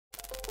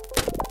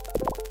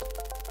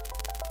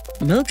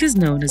Milk is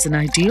known as an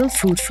ideal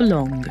food for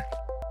long.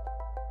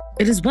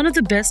 It is one of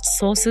the best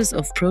sources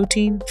of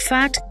protein,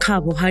 fat,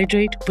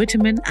 carbohydrate,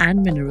 vitamin,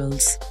 and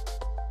minerals.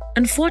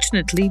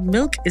 Unfortunately,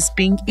 milk is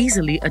being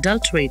easily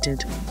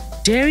adulterated.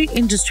 Dairy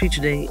industry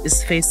today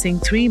is facing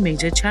three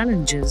major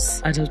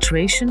challenges: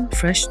 adulteration,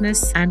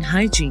 freshness, and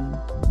hygiene.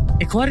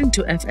 According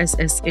to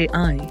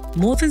FSSAI,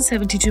 more than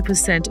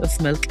 72%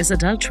 of milk is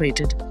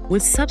adulterated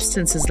with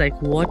substances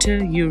like water,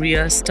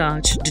 urea,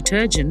 starch,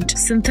 detergent,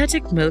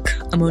 synthetic milk,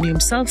 ammonium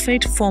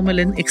sulfate,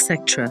 formalin,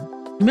 etc.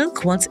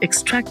 Milk, once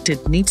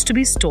extracted, needs to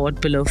be stored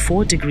below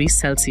 4 degrees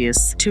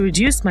Celsius to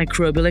reduce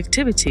microbial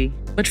activity.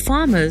 But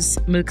farmers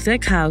milk their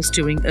cows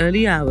during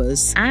early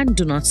hours and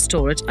do not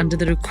store it under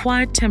the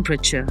required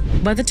temperature.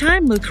 By the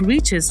time milk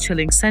reaches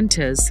chilling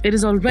centers, it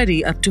is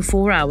already up to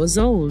 4 hours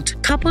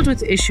old, coupled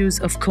with issues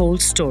of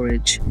cold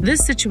storage.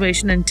 This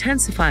situation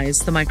intensifies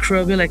the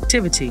microbial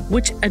activity,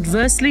 which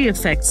adversely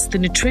affects the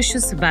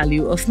nutritious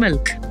value of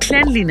milk.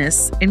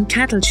 Cleanliness in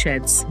cattle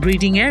sheds,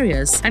 breeding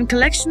areas, and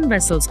collection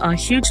vessels are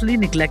hugely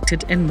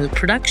neglected in milk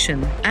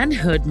production and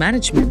herd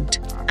management.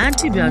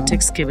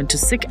 Antibiotics given to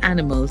sick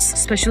animals,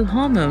 special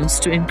hormones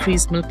to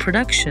increase milk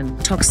production,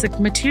 toxic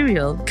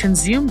material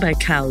consumed by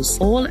cows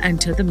all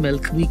enter the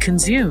milk we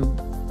consume.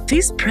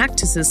 These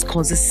practices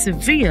cause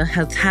severe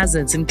health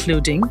hazards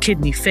including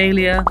kidney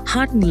failure,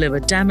 heart and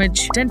liver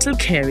damage, dental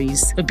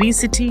caries,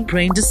 obesity,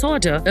 brain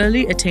disorder,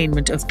 early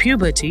attainment of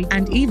puberty,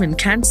 and even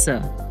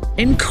cancer.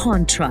 In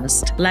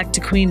contrast,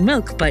 Lacto Queen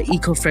milk by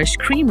EcoFresh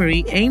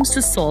Creamery aims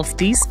to solve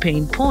these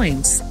pain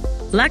points.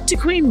 Lacto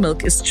Queen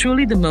milk is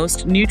truly the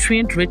most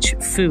nutrient-rich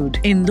food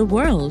in the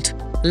world.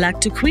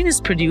 Lacto Queen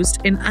is produced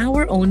in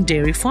our own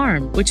dairy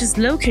farm, which is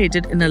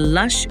located in a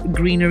lush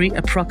greenery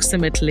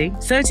approximately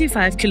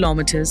 35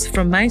 kilometers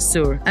from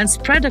Mysore and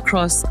spread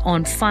across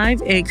on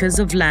 5 acres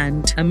of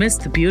land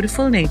amidst the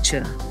beautiful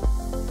nature.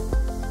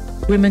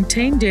 We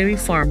maintain dairy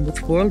farm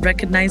with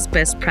world-recognized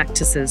best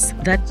practices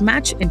that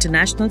match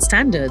international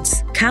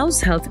standards.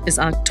 Cows' health is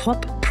our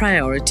top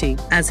priority,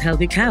 as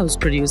healthy cows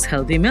produce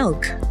healthy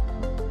milk.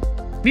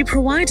 We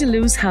provide a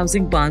loose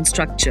housing barn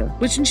structure,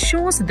 which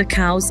ensures that the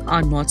cows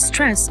are not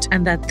stressed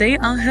and that they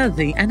are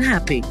healthy and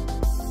happy.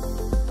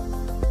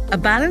 A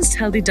balanced,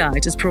 healthy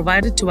diet is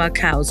provided to our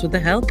cows with the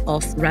help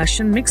of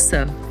ration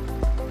mixer.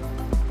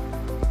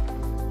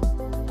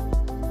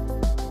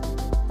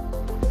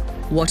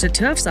 Water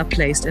turfs are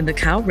placed in the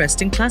cow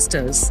resting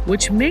clusters,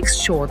 which makes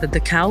sure that the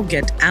cow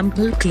get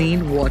ample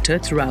clean water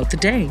throughout the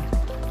day.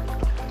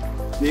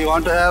 We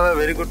want to have a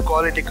very good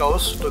quality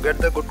cows to get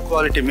the good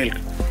quality milk.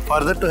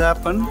 For that to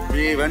happen,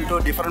 we went to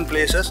different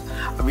places.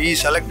 We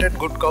selected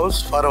good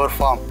cows for our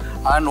farm.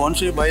 And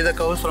once we buy the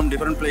cows from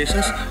different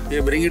places, we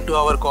bring it to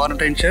our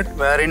quarantine shed,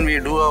 wherein we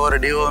do our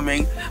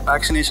deworming,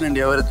 vaccination and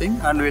everything,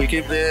 and we'll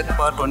keep there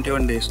for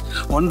 21 days.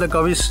 Once the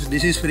cow is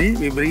disease free,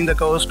 we bring the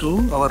cows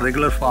to our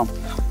regular farm.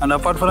 And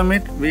apart from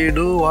it, we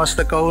do wash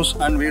the cows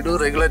and we do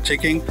regular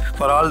checking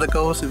for all the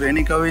cows. If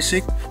any cow is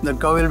sick,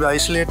 that cow will be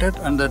isolated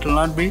and that will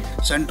not be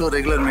sent to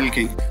regular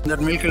milking.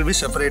 That milk will be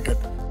separated.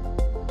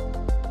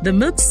 The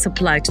milk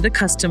supply to the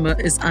customer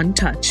is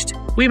untouched.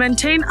 We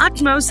maintain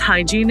utmost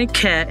hygienic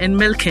care in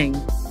milking.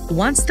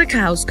 Once the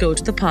cows go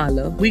to the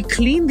parlor, we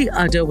clean the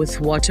udder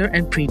with water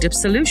and pre-dip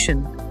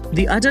solution.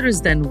 The udder is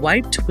then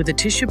wiped with a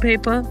tissue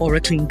paper or a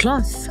clean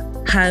cloth.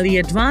 Highly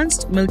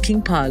advanced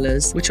milking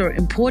parlors, which are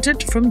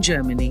imported from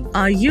Germany,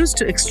 are used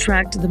to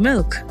extract the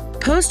milk.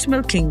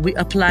 Post-milking, we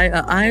apply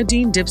a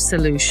iodine dip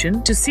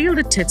solution to seal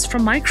the tits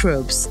from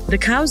microbes. The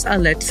cows are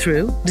let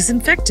through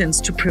disinfectants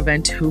to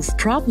prevent hoof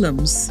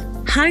problems.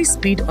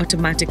 High-speed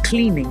automatic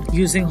cleaning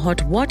using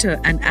hot water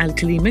and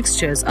alkali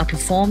mixtures are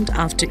performed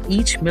after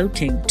each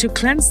milking to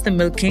cleanse the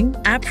milking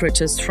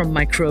apparatus from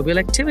microbial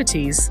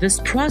activities.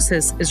 This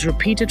process is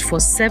repeated for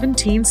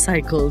 17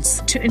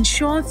 cycles to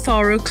ensure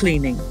thorough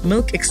cleaning.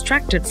 Milk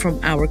extracted from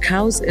our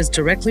cows is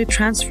directly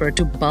transferred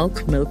to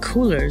bulk milk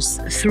coolers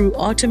through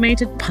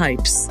automated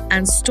pipes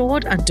and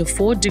stored under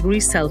 4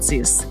 degrees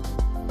Celsius.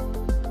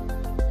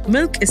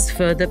 Milk is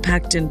further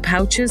packed in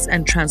pouches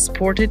and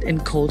transported in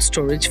cold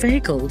storage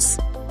vehicles.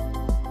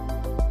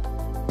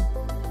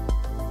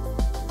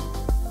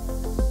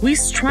 We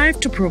strive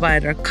to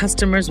provide our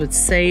customers with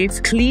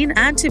safe, clean,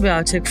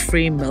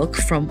 antibiotic-free milk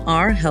from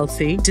our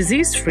healthy,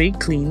 disease-free,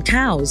 clean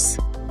cows.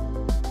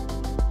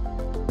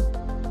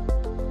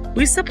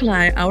 We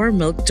supply our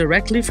milk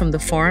directly from the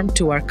farm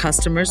to our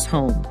customers'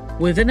 home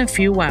within a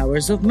few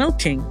hours of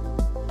milking.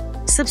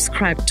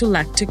 Subscribe to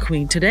Lacto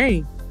Queen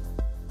today.